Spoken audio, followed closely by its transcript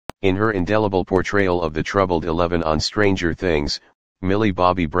In her indelible portrayal of the troubled 11 on Stranger Things, Millie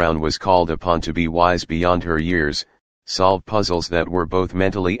Bobby Brown was called upon to be wise beyond her years, solve puzzles that were both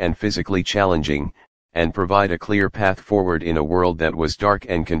mentally and physically challenging, and provide a clear path forward in a world that was dark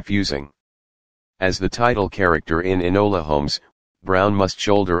and confusing. As the title character in Enola Holmes, Brown must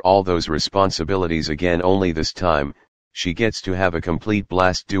shoulder all those responsibilities again, only this time, she gets to have a complete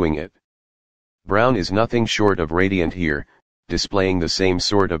blast doing it. Brown is nothing short of radiant here, displaying the same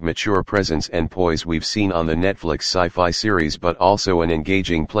sort of mature presence and poise we've seen on the Netflix sci-fi series, but also an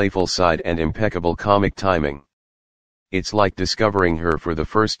engaging playful side and impeccable comic timing. It's like discovering her for the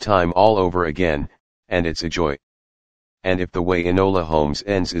first time all over again, and it's a joy. And if the way Enola Holmes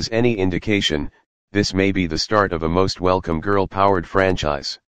ends is any indication, this may be the start of a most welcome girl-powered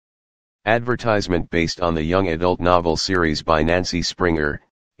franchise. Advertisement based on the young adult novel series by Nancy Springer.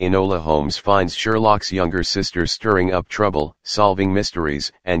 Enola Holmes finds Sherlock's younger sister stirring up trouble, solving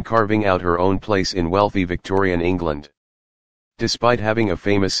mysteries, and carving out her own place in wealthy Victorian England. Despite having a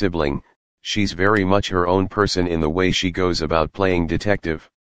famous sibling, she's very much her own person in the way she goes about playing detective.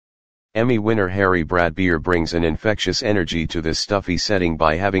 Emmy winner Harry Bradbeer brings an infectious energy to this stuffy setting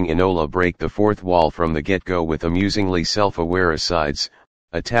by having Enola break the fourth wall from the get-go with amusingly self-aware asides,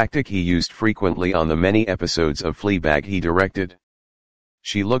 a tactic he used frequently on the many episodes of Fleabag he directed.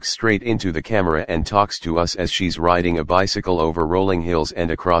 She looks straight into the camera and talks to us as she's riding a bicycle over rolling hills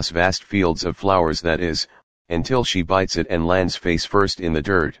and across vast fields of flowers, that is, until she bites it and lands face first in the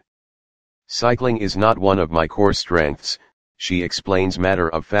dirt. Cycling is not one of my core strengths, she explains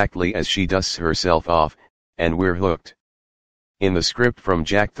matter-of-factly as she dusts herself off, and we're hooked. In the script from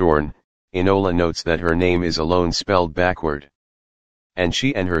Jack Thorne, Enola notes that her name is alone spelled backward. And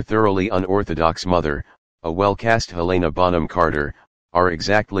she and her thoroughly unorthodox mother, a well-cast Helena Bonham Carter, are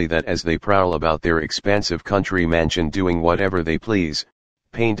exactly that as they prowl about their expansive country mansion doing whatever they please,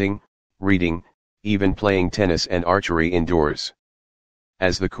 painting, reading, even playing tennis and archery indoors.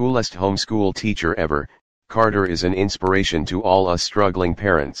 As the coolest homeschool teacher ever, Carter is an inspiration to all us struggling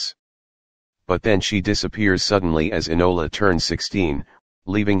parents. But then she disappears suddenly as Enola turns 16,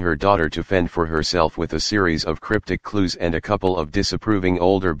 leaving her daughter to fend for herself with a series of cryptic clues and a couple of disapproving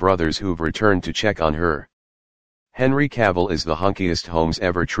older brothers who've returned to check on her. Henry Cavill is the hunkiest Holmes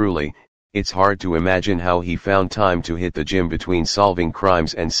ever. Truly, it's hard to imagine how he found time to hit the gym between solving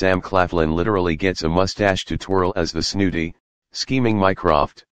crimes, and Sam Claflin literally gets a mustache to twirl as the snooty, scheming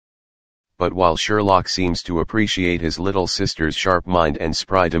Mycroft. But while Sherlock seems to appreciate his little sister's sharp mind and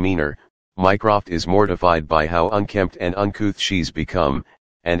spry demeanor, Mycroft is mortified by how unkempt and uncouth she's become,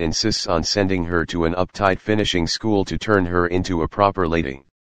 and insists on sending her to an uptight finishing school to turn her into a proper lady.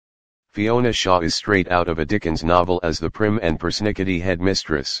 Fiona Shaw is straight out of a Dickens novel as the prim and persnickety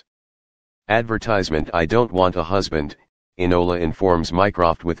headmistress. Advertisement: I don't want a husband, Enola informs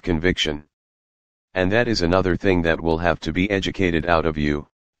Mycroft with conviction. And that is another thing that will have to be educated out of you,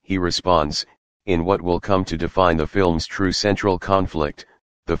 he responds, in what will come to define the film's true central conflict,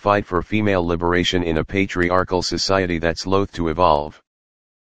 the fight for female liberation in a patriarchal society that's loath to evolve.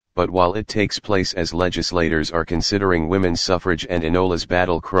 But while it takes place as legislators are considering women's suffrage, and Enola's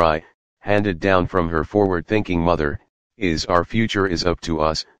battle cry, handed down from her forward-thinking mother, is "Our future is up to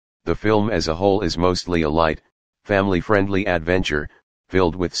us," the film as a whole is mostly a light, family-friendly adventure,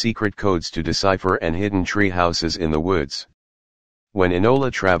 filled with secret codes to decipher and hidden tree houses in the woods. When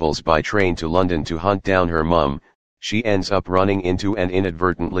Enola travels by train to London to hunt down her mum, she ends up running into and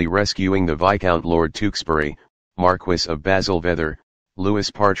inadvertently rescuing the Viscount Lord Tewkesbury, Marquis of Basilveather, Louis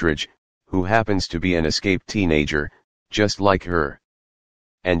Partridge, who happens to be an escaped teenager, just like her.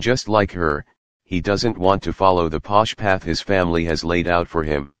 And just like her, he doesn't want to follow the posh path his family has laid out for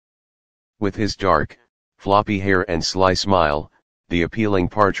him. With his dark, floppy hair and sly smile, the appealing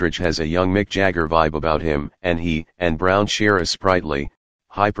Partridge has a young Mick Jagger vibe about him, and he and Brown share a sprightly,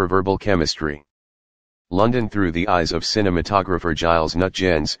 hyperverbal chemistry. London through the eyes of cinematographer Giles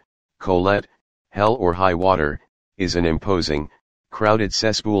Nutgens, Colette, Hell or High Water, is an imposing, crowded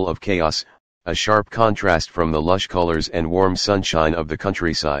cesspool of chaos, a sharp contrast from the lush colors and warm sunshine of the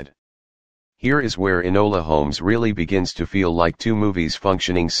countryside. Here is where Enola Holmes really begins to feel like two movies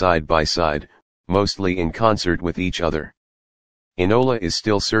functioning side by side, mostly in concert with each other. Enola is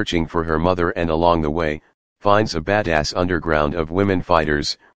still searching for her mother, and along the way, finds a badass underground of women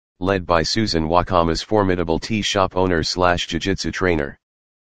fighters, led by Susan Wakama's formidable tea shop owner slash jiu-jitsu trainer.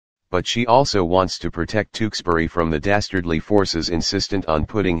 But she also wants to protect Tewkesbury from the dastardly forces insistent on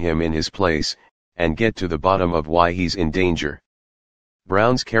putting him in his place, and get to the bottom of why he's in danger.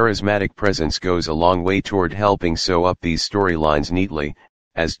 Brown's charismatic presence goes a long way toward helping sew up these storylines neatly,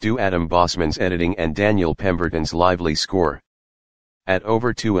 as do Adam Bossman's editing and Daniel Pemberton's lively score. At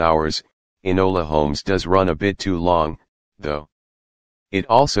over 2 hours, Enola Holmes does run a bit too long, though. It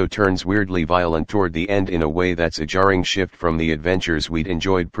also turns weirdly violent toward the end in a way that's a jarring shift from the adventures we'd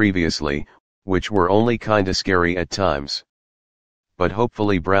enjoyed previously, which were only kinda scary at times. But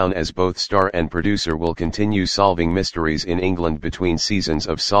hopefully Brown as both star and producer will continue solving mysteries in England between seasons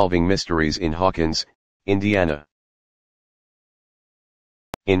of Solving Mysteries in Hawkins, Indiana.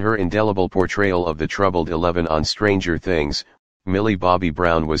 In her indelible portrayal of the troubled 11 on Stranger Things, Millie Bobby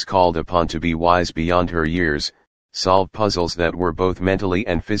Brown was called upon to be wise beyond her years, solve puzzles that were both mentally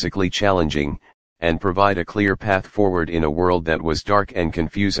and physically challenging, and provide a clear path forward in a world that was dark and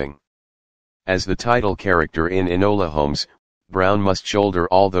confusing. As the title character in Enola Holmes, Brown must shoulder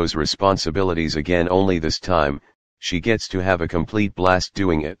all those responsibilities again, only this time, she gets to have a complete blast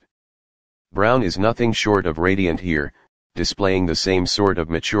doing it. Brown is nothing short of radiant here, displaying the same sort of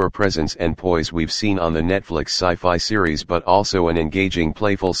mature presence and poise we've seen on the Netflix sci-fi series, but also an engaging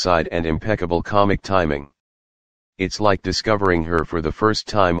playful side and impeccable comic timing. It's like discovering her for the first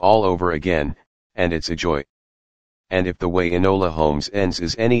time all over again, and it's a joy. And if the way Enola Holmes ends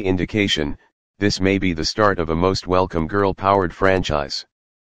is any indication, this may be the start of a most welcome girl-powered franchise.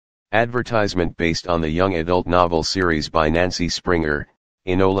 Advertisement based on the young adult novel series by Nancy Springer,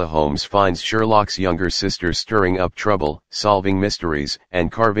 Enola Holmes finds Sherlock's younger sister stirring up trouble, solving mysteries,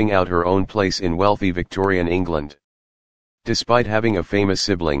 and carving out her own place in wealthy Victorian England. Despite having a famous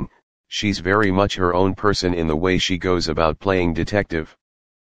sibling, she's very much her own person in the way she goes about playing detective.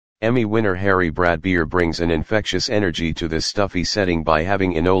 Emmy winner Harry Bradbeer brings an infectious energy to this stuffy setting by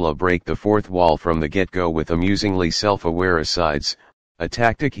having Enola break the fourth wall from the get-go with amusingly self-aware asides, a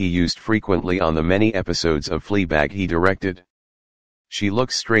tactic he used frequently on the many episodes of Fleabag he directed. She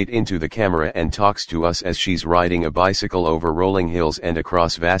looks straight into the camera and talks to us as she's riding a bicycle over rolling hills and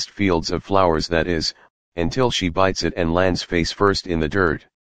across vast fields of flowers, that is, until she bites it and lands face first in the dirt.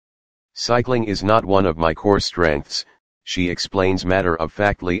 Cycling is not one of my core strengths, she explains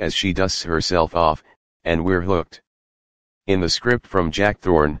matter-of-factly as she dusts herself off, and we're hooked. In the script from Jack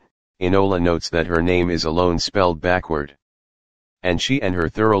Thorne, Enola notes that her name is alone spelled backward. And she and her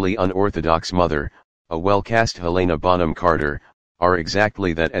thoroughly unorthodox mother, a well-cast Helena Bonham Carter, are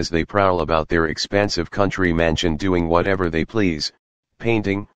exactly that as they prowl about their expansive country mansion doing whatever they please,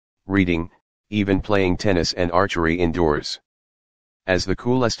 painting, reading, even playing tennis and archery indoors. As the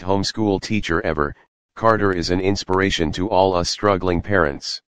coolest homeschool teacher ever, Carter is an inspiration to all us struggling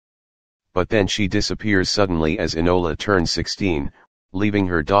parents. But then she disappears suddenly as Enola turns 16, leaving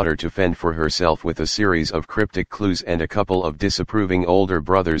her daughter to fend for herself with a series of cryptic clues and a couple of disapproving older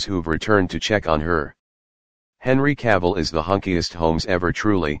brothers who've returned to check on her. Henry Cavill is the hunkiest Holmes ever,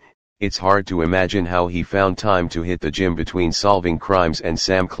 truly. It's hard to imagine how he found time to hit the gym between solving crimes, and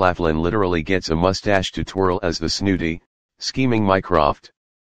Sam Claflin literally gets a mustache to twirl as the snooty, scheming Mycroft.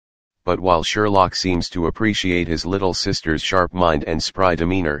 But while Sherlock seems to appreciate his little sister's sharp mind and spry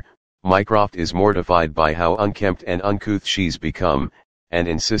demeanor, Mycroft is mortified by how unkempt and uncouth she's become, and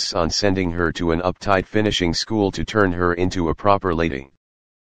insists on sending her to an uptight finishing school to turn her into a proper lady.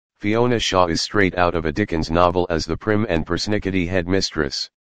 Fiona Shaw is straight out of a Dickens novel as the prim and persnickety headmistress.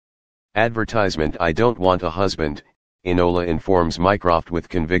 Advertisement: I don't want a husband, Enola informs Mycroft with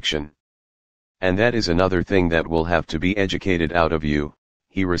conviction. And that is another thing that will have to be educated out of you,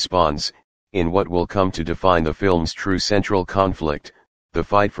 he responds, in what will come to define the film's true central conflict, the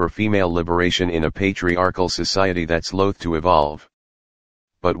fight for female liberation in a patriarchal society that's loath to evolve.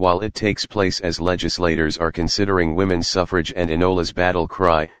 But while it takes place as legislators are considering women's suffrage and Enola's battle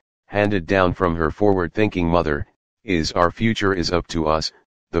cry, handed down from her forward-thinking mother, is "Our future is up to us,"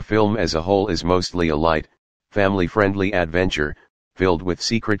 the film as a whole is mostly a light, family-friendly adventure, filled with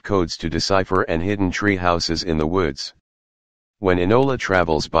secret codes to decipher and hidden tree houses in the woods. When Enola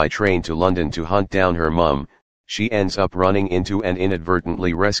travels by train to London to hunt down her mum, she ends up running into and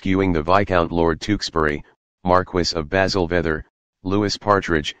inadvertently rescuing the Viscount Lord Tewkesbury, Marquis of Basilveather, Louis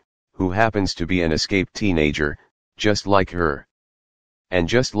Partridge, who happens to be an escaped teenager, just like her. And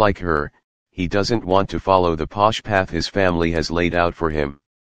just like her, he doesn't want to follow the posh path his family has laid out for him.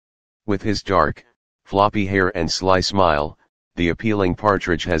 With his dark, floppy hair and sly smile, the appealing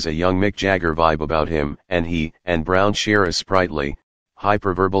Partridge has a young Mick Jagger vibe about him, and he and Brown share a sprightly,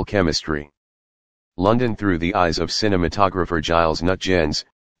 hyperverbal chemistry. London through the eyes of cinematographer Giles Nutgens,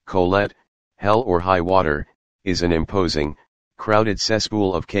 Colette, Hell or High Water, is an imposing, crowded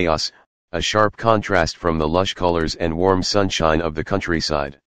cesspool of chaos, a sharp contrast from the lush colors and warm sunshine of the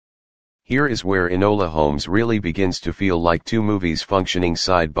countryside. Here is where Enola Holmes really begins to feel like two movies functioning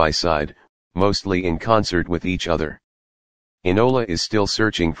side by side, mostly in concert with each other. Enola is still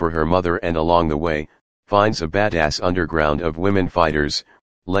searching for her mother, and along the way, finds a badass underground of women fighters,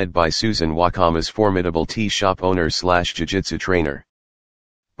 led by Susan Wakama's formidable tea shop owner slash jiu-jitsu trainer.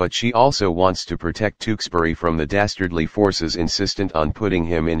 But she also wants to protect Tewksbury from the dastardly forces insistent on putting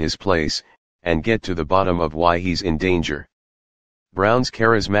him in his place, and get to the bottom of why he's in danger. Brown's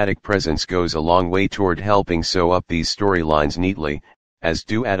charismatic presence goes a long way toward helping sew up these storylines neatly, as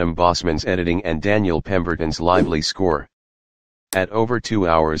do Adam Bossman's editing and Daniel Pemberton's lively score. At over 2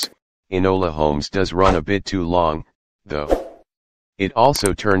 hours, Enola Holmes does run a bit too long, though. It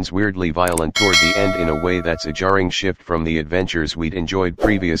also turns weirdly violent toward the end in a way that's a jarring shift from the adventures we'd enjoyed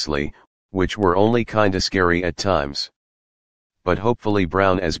previously, which were only kinda scary at times. But hopefully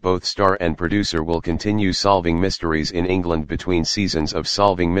Brown as both star and producer will continue solving mysteries in England between seasons of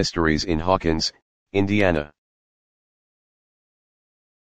Solving Mysteries in Hawkins, Indiana.